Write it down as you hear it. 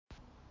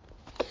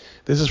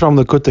This is from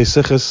the Likutei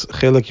Sichos,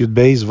 Chelek Yud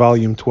Beis,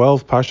 Volume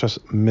 12, Parshas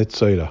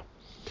Metzora.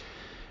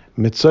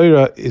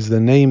 Metzora is the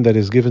name that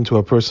is given to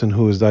a person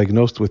who is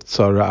diagnosed with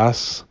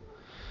tzara'as,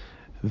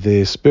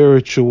 the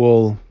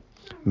spiritual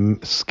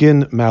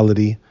skin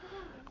malady,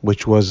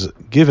 which was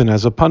given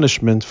as a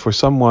punishment for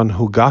someone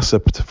who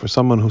gossiped, for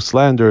someone who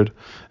slandered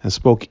and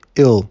spoke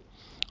ill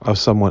of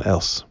someone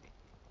else.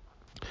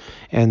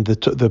 And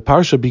the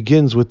parsha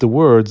begins with the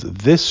words,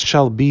 "This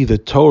shall be the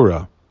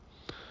Torah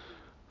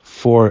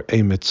for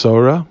a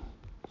Metzora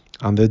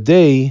on the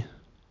day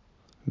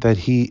that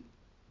he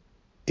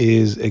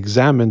is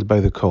examined by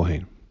the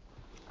Kohen."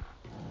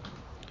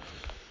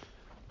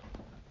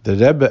 The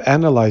Rebbe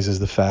analyzes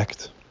the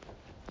fact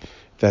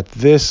that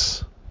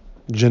this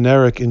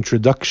generic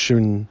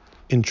introduction,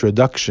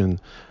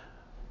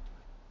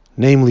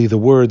 namely the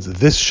words,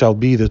 "This shall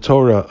be the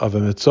Torah of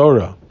a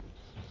Metzora,"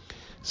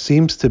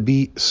 seems to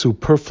be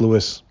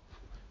superfluous,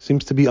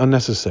 seems to be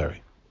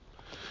unnecessary.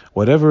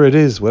 Whatever it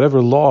is,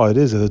 whatever law it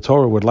is that the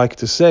Torah would like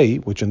to say,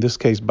 which in this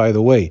case, by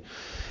the way,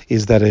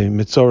 is that a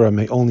Metzora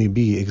may only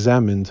be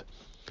examined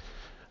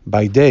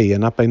by day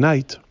and not by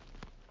night,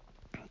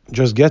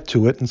 just get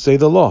to it and say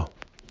the law.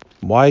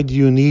 Why do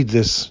you need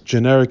this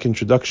generic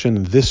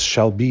introduction, "This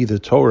shall be the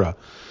Torah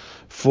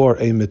for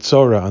a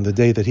Metzora on the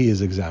day that he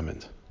is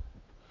examined"?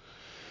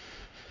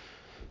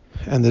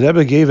 And the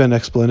Rebbe gave an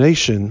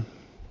explanation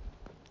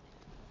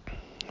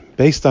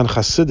based on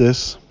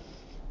Chassidus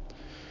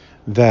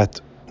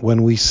that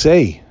when we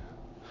say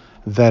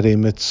that a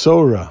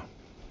Metzora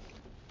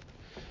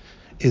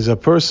is a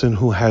person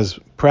who has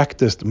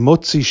practiced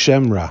Motzi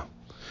Shemra.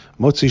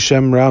 Motzi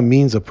Shemra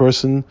means a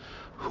person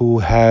who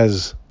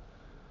has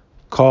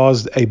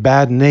caused a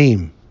bad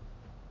name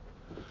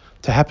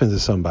to happen to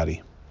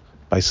somebody.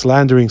 By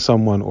slandering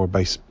someone or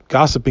by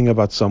gossiping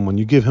about someone,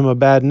 you give him a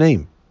bad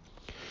name.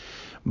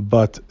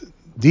 But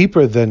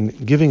deeper than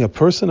giving a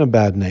person a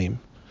bad name,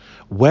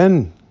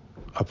 when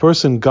a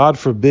person, God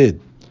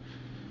forbid,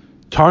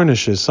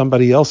 tarnishes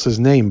somebody else's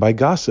name by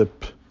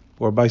gossip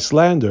or by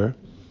slander,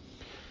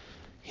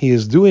 he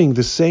is doing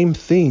the same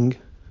thing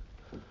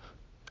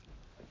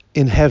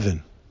in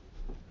heaven.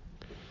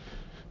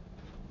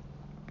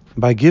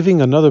 By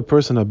giving another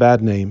person a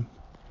bad name,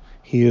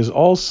 he is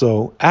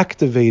also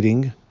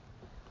activating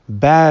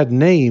bad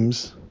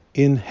names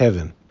in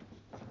heaven.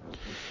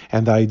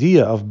 And the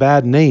idea of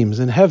bad names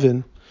in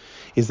heaven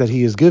is that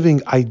he is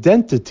giving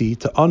identity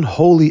to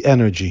unholy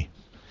energy.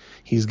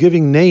 He's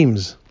giving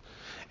names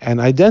and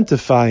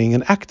identifying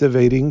and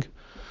activating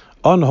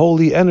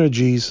unholy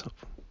energies,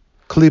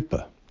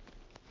 klipa.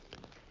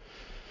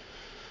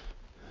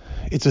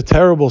 It's a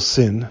terrible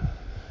sin,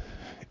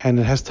 and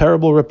it has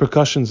terrible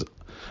repercussions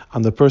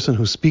on the person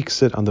who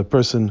speaks it, on the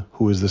person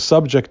who is the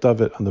subject of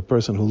it, on the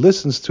person who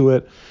listens to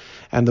it,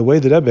 and the way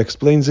that Rebbe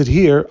explains it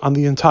here, on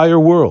the entire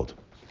world.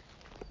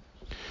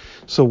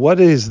 So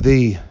what is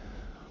the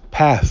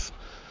path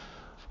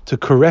to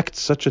correct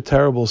such a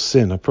terrible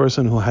sin? A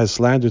person who has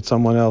slandered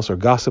someone else or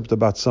gossiped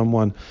about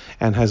someone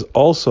and has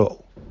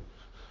also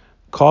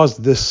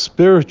caused this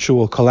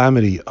spiritual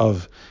calamity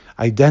of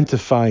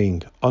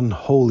identifying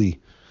unholy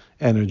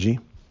energy.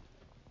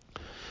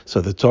 So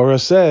the Torah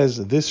says,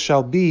 "This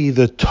shall be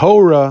the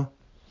Torah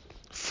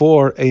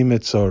for a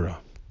Metzora."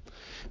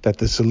 That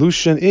the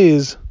solution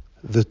is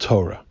the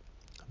Torah,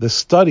 the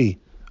study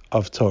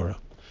of Torah.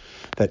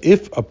 That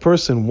if a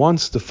person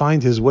wants to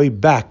find his way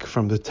back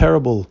from the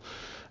terrible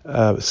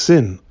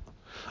sin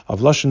of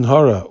Lashon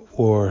Hara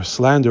or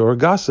slander or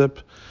gossip,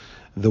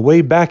 the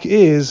way back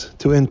is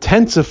to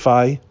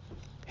intensify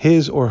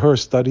his or her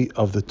study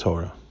of the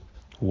Torah.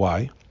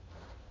 Why?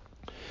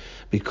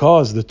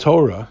 Because the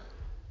Torah,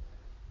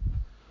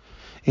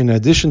 in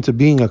addition to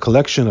being a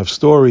collection of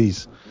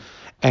stories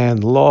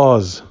and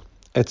laws,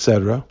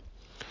 etc.,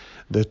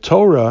 the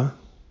Torah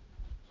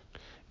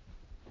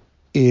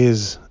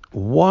is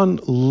one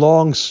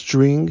long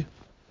string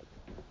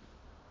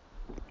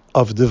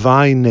of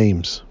divine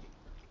names.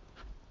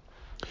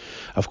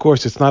 Of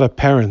course, it's not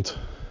apparent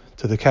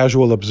to the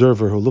casual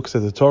observer who looks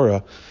at the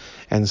Torah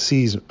and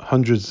sees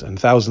hundreds and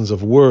thousands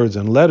of words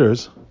and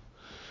letters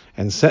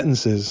and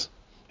sentences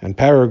and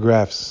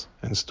paragraphs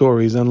and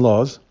stories and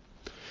laws.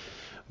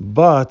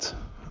 But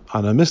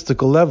on a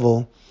mystical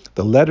level,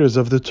 the letters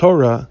of the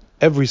Torah,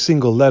 every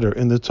single letter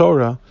in the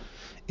Torah,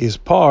 is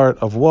part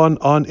of one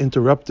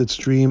uninterrupted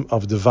stream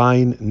of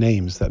divine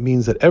names. That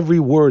means that every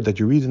word that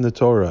you read in the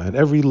Torah and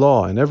every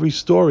law and every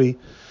story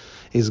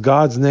is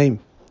God's name.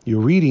 You're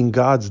reading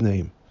God's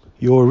name.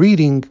 You're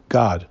reading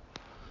God.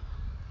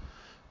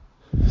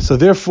 So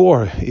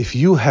therefore, if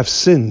you have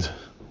sinned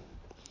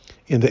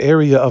in the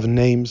area of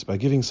names by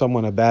giving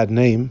someone a bad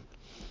name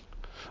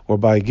or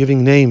by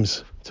giving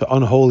names to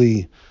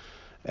unholy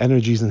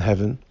energies in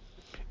heaven,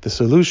 the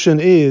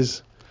solution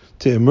is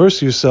to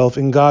immerse yourself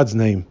in God's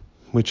name,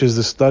 which is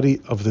the study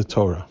of the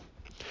Torah.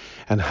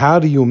 And how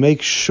do you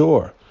make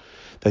sure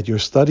that you're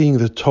studying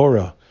the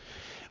Torah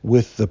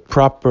with the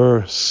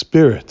proper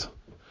spirit,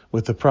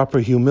 with the proper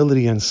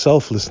humility and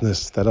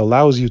selflessness that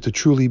allows you to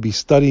truly be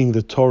studying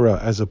the Torah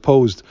as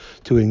opposed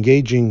to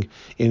engaging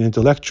in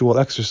intellectual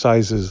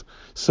exercises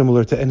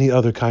similar to any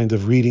other kind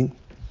of reading.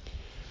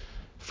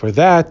 For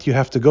that, you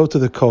have to go to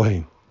the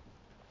Kohen.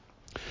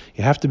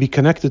 You have to be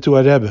connected to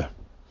a Rebbe.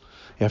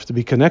 You have to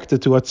be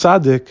connected to a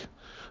tzaddik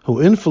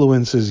who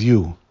influences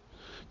you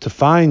to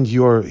find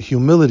your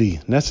humility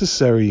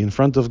necessary in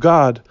front of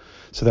God,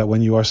 so that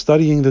when you are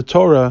studying the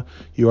Torah,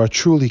 you are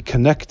truly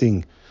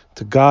connecting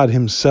to God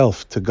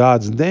Himself, to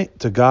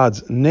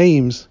God's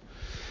names,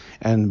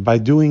 and by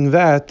doing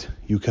that,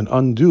 you can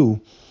undo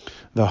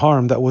the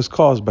harm that was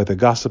caused by the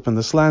gossip and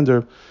the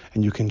slander,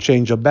 and you can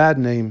change a bad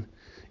name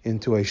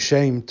into a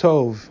shem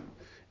tov,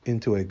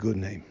 into a good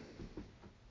name.